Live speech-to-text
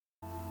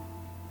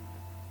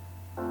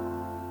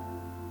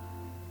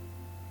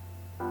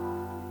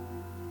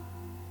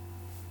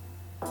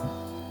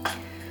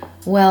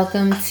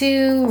Welcome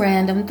to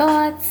Random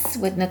Thoughts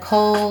with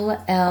Nicole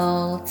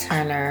L.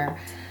 Turner.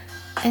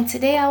 And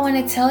today I want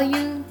to tell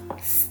you,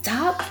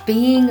 stop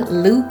being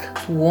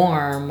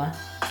lukewarm.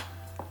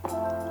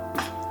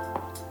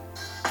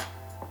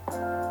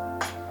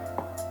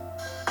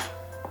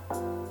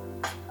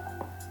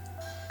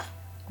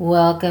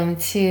 Welcome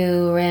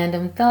to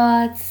Random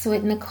Thoughts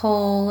with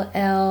Nicole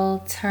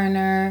L.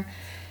 Turner.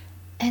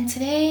 And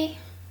today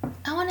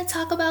I want to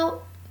talk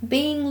about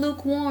being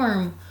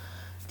lukewarm.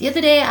 The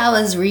other day I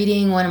was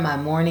reading one of my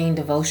morning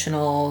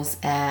devotionals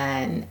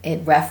and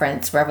it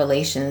referenced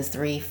Revelations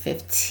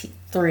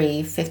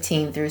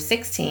 3:15 through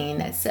 16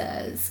 that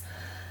says,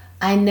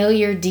 I know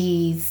your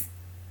deeds,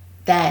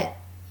 that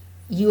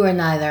you are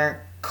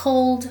neither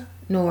cold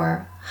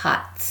nor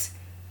hot.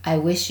 I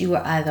wish you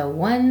were either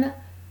one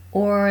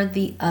or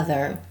the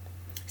other.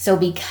 So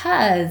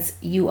because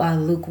you are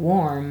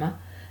lukewarm,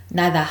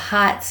 neither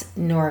hot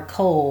nor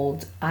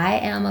cold, I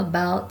am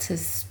about to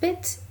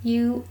spit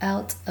you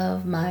out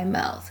of my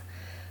mouth.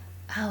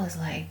 I was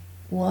like,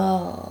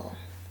 whoa,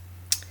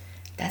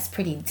 that's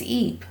pretty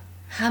deep.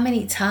 How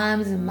many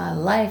times in my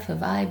life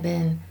have I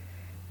been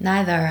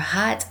neither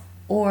hot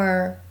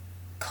or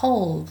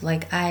cold?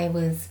 Like I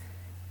was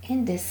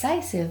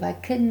indecisive. I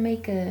couldn't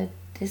make a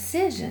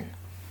decision.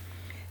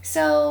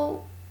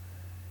 So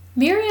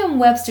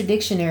Merriam-Webster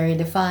Dictionary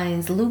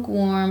defines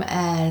lukewarm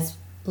as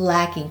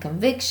lacking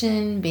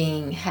conviction,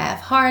 being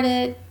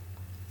half-hearted.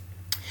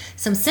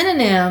 Some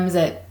synonyms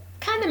that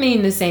kind of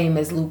mean the same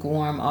as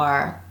lukewarm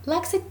are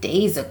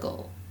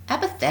lackadaisical,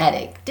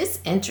 apathetic,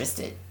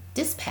 disinterested,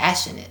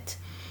 dispassionate.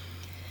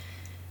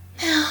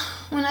 Now,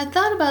 when I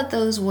thought about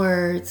those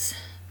words,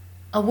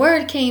 a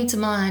word came to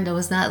mind that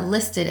was not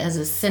listed as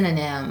a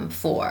synonym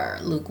for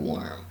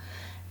lukewarm,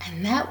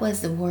 and that was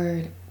the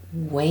word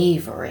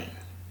wavering.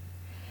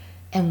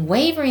 And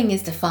wavering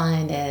is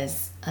defined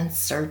as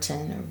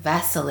uncertain or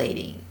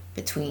vacillating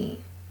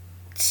between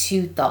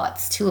two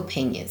thoughts, two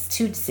opinions,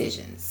 two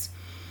decisions.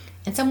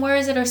 And some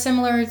words that are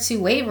similar to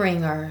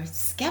wavering are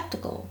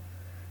skeptical,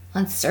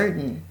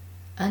 uncertain,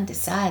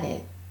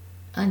 undecided,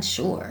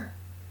 unsure.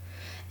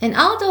 And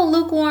although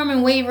lukewarm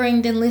and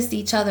wavering didn't list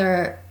each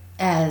other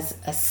as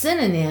a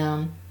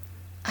synonym,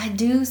 I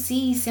do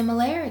see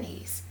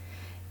similarities.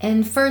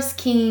 In 1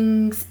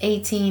 Kings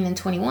 18 and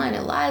 21,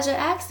 Elijah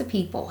asked the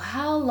people,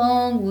 how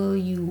long will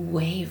you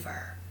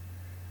waver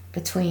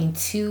between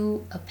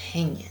two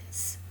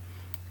opinions?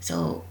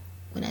 So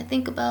when I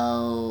think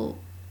about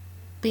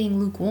being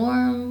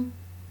lukewarm,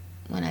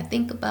 when I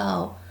think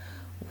about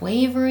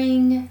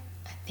wavering,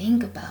 I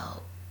think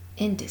about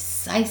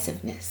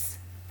indecisiveness.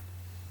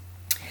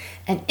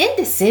 And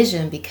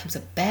indecision becomes a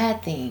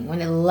bad thing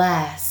when it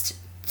lasts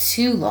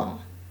too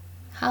long.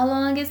 How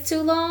long is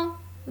too long?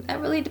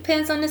 That really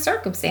depends on the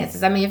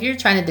circumstances. I mean, if you're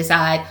trying to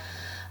decide,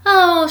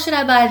 oh, should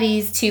I buy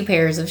these 2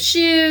 pairs of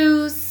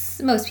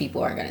shoes? Most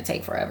people aren't going to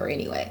take forever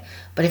anyway.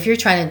 But if you're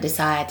trying to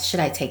decide,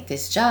 should I take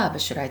this job or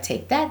should I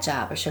take that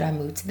job? Or should I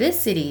move to this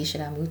city?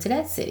 Should I move to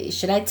that city?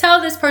 Should I tell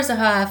this person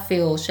how I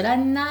feel? Should I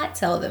not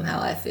tell them how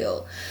I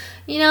feel?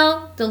 You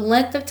know, the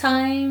length of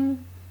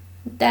time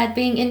that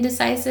being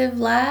indecisive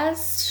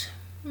lasts,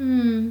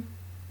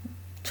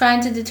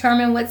 trying to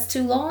determine what's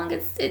too long,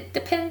 it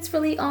depends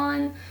really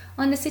on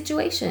the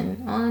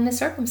situation, on the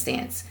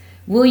circumstance.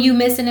 Will you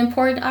miss an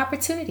important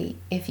opportunity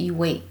if you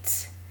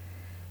wait?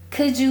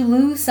 Could you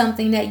lose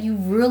something that you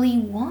really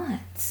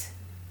want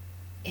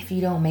if you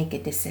don't make a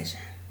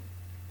decision?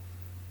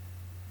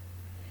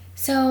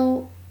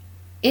 So,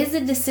 is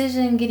the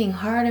decision getting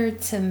harder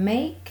to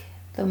make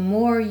the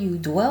more you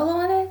dwell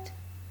on it?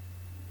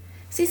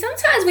 See,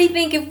 sometimes we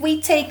think if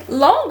we take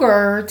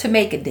longer to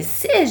make a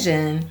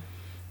decision,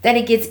 that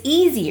it gets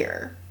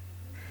easier.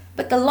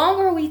 But the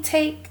longer we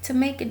take to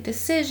make a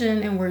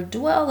decision and we're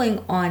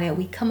dwelling on it,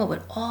 we come up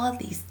with all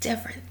these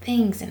different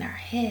things in our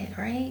head,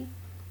 right?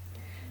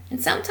 And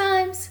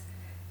sometimes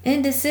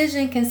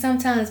indecision can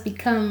sometimes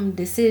become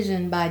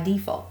decision by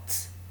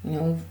default. You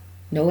know,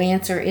 no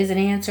answer is an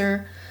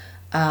answer.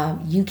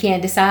 You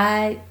can't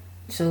decide,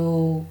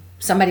 so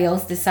somebody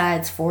else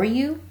decides for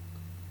you.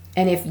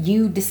 And if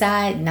you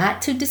decide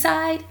not to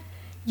decide,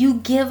 you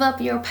give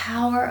up your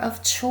power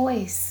of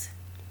choice.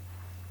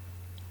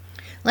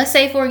 Let's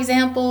say, for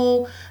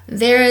example,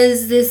 there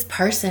is this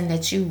person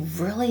that you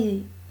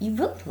really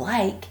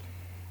like,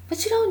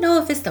 but you don't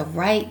know if it's the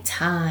right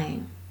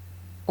time.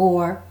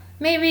 Or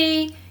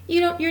maybe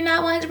you're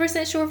not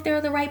 100% sure if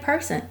they're the right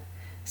person.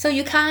 So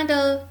you kind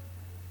of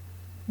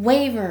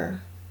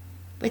waver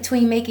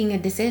between making a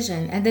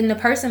decision, and then the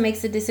person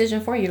makes a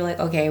decision for you. You're like,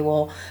 okay,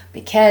 well,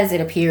 because it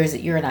appears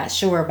that you're not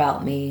sure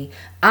about me,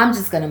 I'm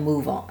just going to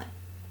move on.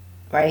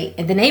 Right?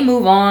 And then they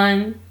move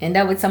on, end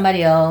up with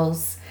somebody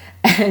else.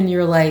 And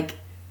you're like,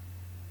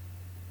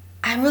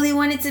 I really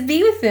wanted to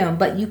be with them,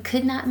 but you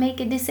could not make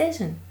a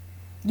decision.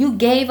 You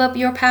gave up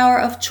your power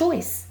of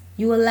choice.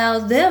 You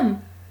allowed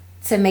them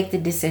to make the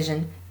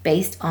decision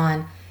based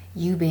on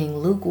you being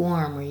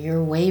lukewarm or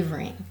you're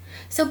wavering.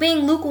 So being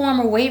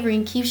lukewarm or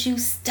wavering keeps you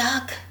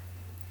stuck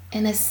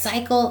in a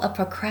cycle of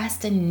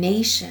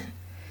procrastination.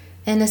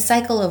 and a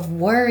cycle of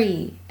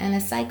worry and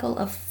a cycle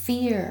of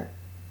fear.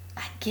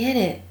 I get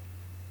it.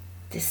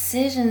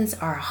 Decisions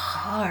are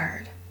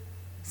hard.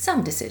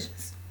 Some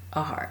decisions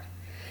are hard.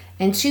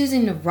 And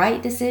choosing the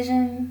right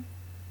decision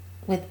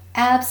with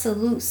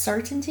absolute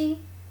certainty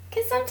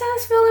can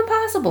sometimes feel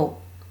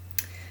impossible.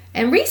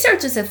 And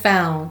researchers have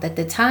found that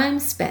the time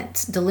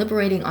spent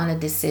deliberating on a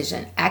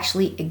decision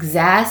actually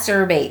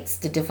exacerbates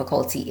the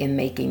difficulty in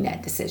making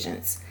that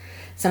decisions.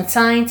 Some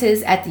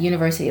scientists at the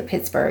University of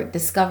Pittsburgh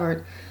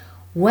discovered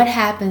what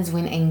happens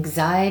when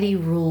anxiety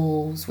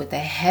rules with a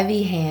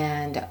heavy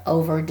hand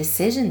over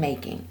decision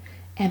making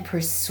and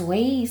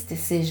persuades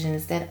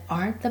decisions that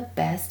aren't the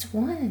best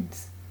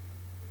ones.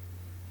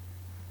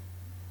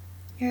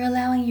 You're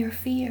allowing your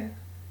fear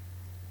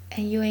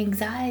and your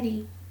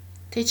anxiety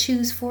to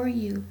choose for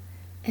you.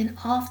 And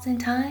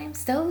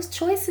oftentimes, those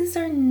choices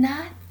are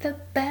not the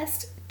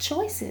best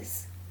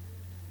choices.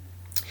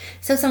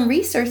 So some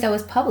research that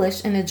was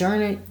published in the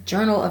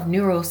Journal of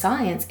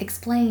Neuroscience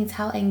explains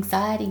how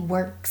anxiety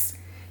works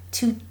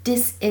to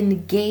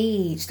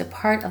disengage the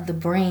part of the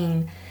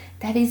brain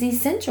that is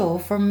essential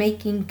for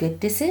making good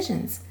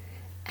decisions.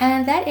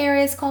 And that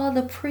area is called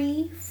the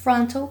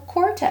prefrontal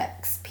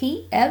cortex,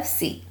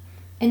 PFC.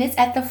 And it's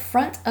at the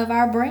front of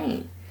our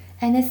brain.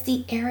 And it's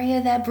the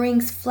area that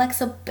brings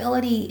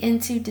flexibility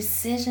into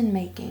decision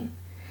making.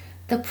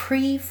 The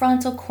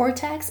prefrontal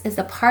cortex is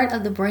the part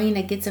of the brain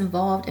that gets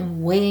involved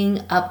in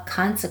weighing up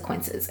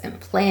consequences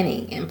and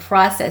planning and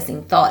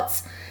processing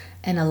thoughts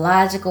in a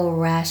logical,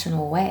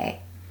 rational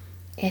way.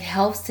 It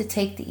helps to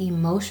take the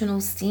emotional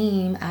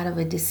steam out of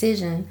a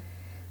decision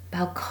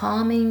by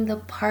calming the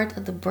part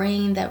of the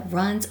brain that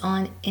runs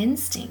on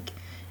instinct,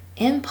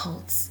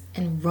 impulse,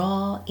 and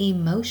raw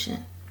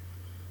emotion.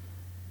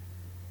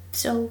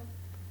 So,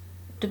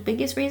 the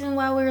biggest reason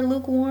why we're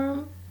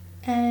lukewarm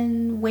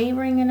and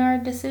wavering in our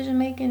decision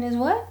making is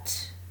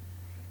what?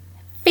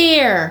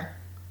 Fear.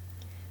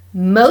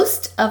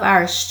 Most of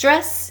our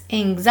stress,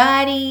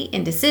 anxiety,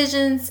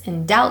 indecisions,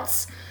 and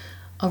doubts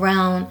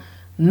around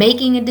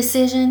making a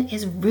decision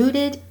is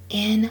rooted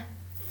in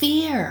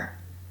fear.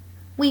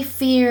 We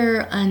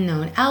fear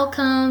unknown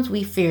outcomes.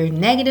 We fear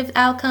negative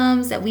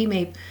outcomes that we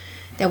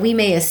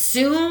may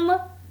assume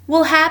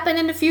will happen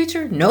in the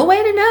future. No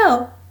way to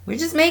know. We're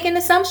just making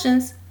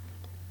assumptions.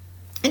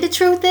 And the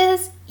truth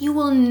is, you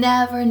will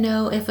never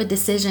know if a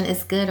decision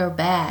is good or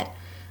bad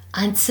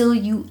until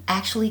you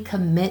actually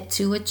commit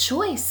to a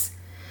choice.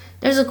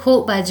 There's a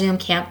quote by Jim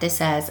Camp that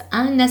says,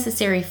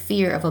 unnecessary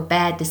fear of a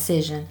bad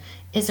decision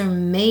is a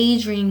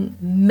major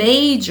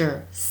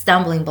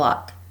stumbling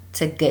block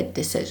to good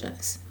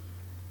decisions.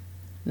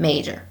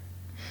 Major.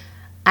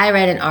 I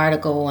read an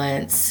article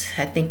once,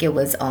 I think it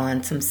was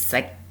on some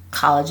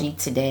Psychology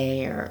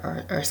Today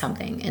or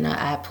something, and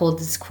I pulled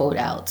this quote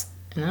out.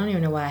 And I don't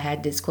even know why I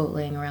had this quote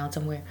laying around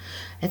somewhere.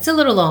 It's a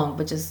little long,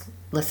 but just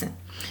listen.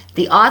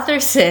 The author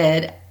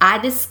said, I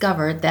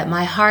discovered that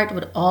my heart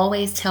would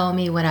always tell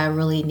me what I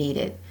really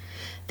needed.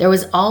 There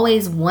was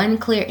always one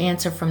clear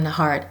answer from the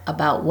heart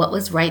about what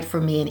was right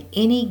for me in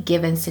any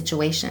given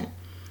situation.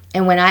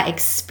 And when I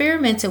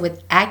experimented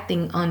with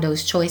acting on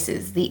those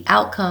choices, the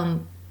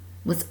outcome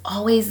was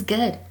always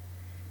good.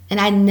 And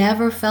I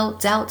never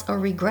felt doubt or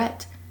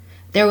regret.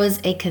 There was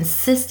a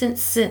consistent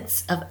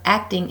sense of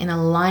acting in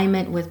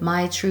alignment with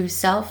my true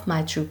self,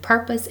 my true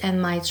purpose,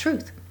 and my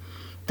truth.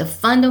 The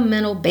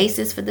fundamental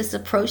basis for this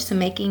approach to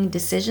making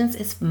decisions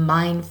is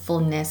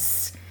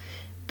mindfulness.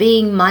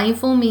 Being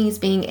mindful means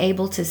being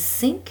able to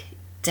sink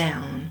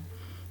down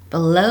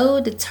below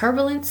the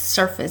turbulent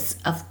surface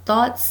of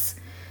thoughts,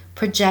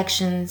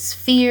 projections,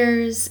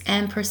 fears,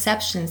 and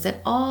perceptions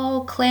that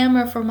all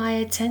clamor for my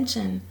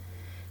attention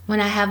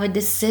when I have a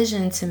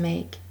decision to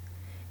make.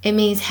 It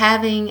means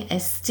having a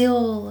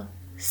still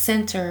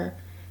center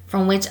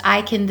from which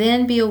I can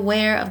then be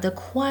aware of the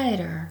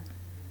quieter,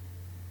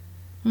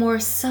 more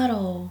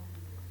subtle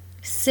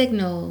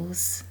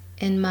signals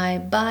in my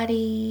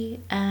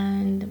body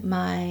and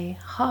my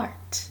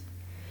heart.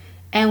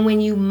 And when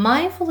you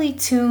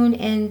mindfully tune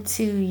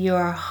into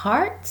your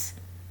heart,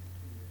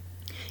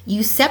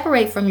 you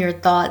separate from your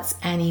thoughts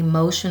and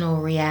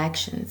emotional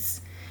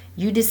reactions.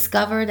 You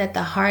discover that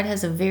the heart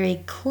has a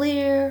very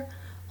clear,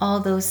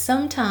 although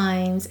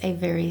sometimes a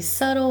very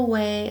subtle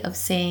way of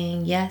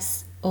saying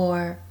yes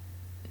or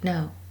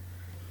no.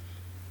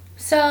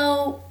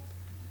 So,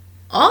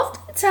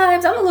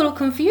 oftentimes I'm a little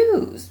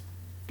confused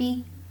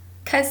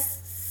because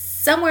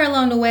somewhere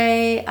along the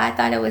way I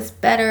thought it was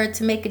better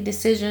to make a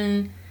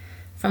decision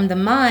from the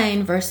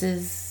mind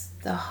versus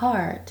the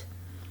heart,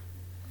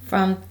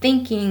 from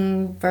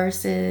thinking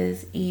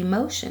versus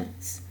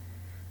emotions.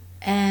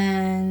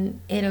 And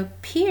it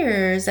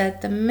appears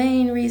that the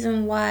main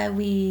reason why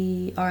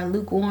we are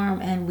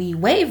lukewarm and we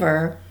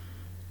waver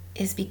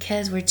is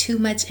because we're too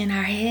much in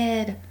our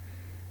head,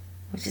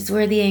 which is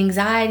where the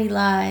anxiety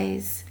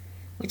lies,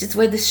 which is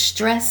where the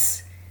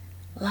stress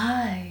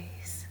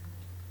lies.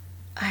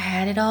 I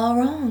had it all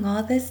wrong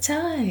all this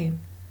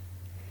time.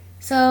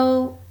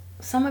 So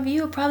some of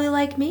you are probably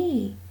like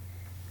me.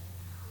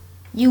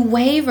 You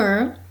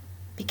waver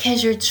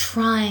because you're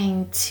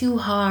trying too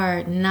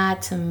hard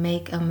not to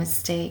make a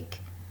mistake.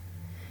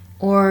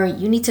 Or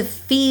you need to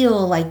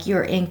feel like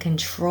you're in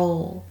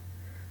control.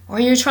 Or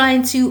you're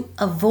trying to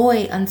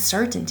avoid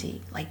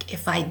uncertainty. Like,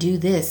 if I do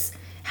this,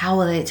 how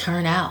will it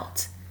turn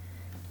out?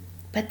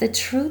 But the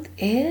truth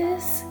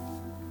is,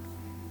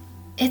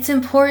 it's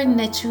important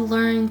that you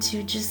learn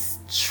to just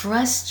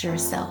trust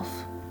yourself.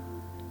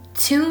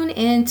 Tune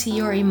into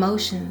your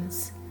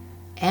emotions.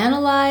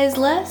 Analyze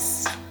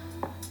less.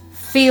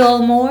 Feel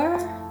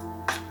more.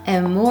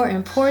 And more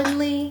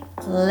importantly,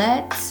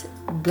 let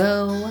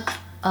go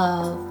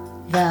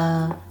of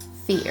the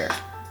fear.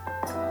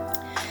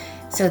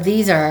 So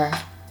these are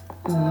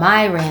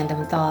my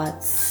random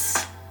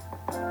thoughts.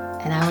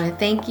 And I want to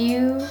thank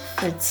you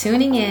for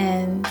tuning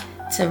in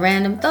to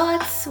Random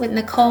Thoughts with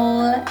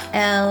Nicole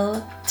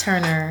L.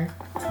 Turner.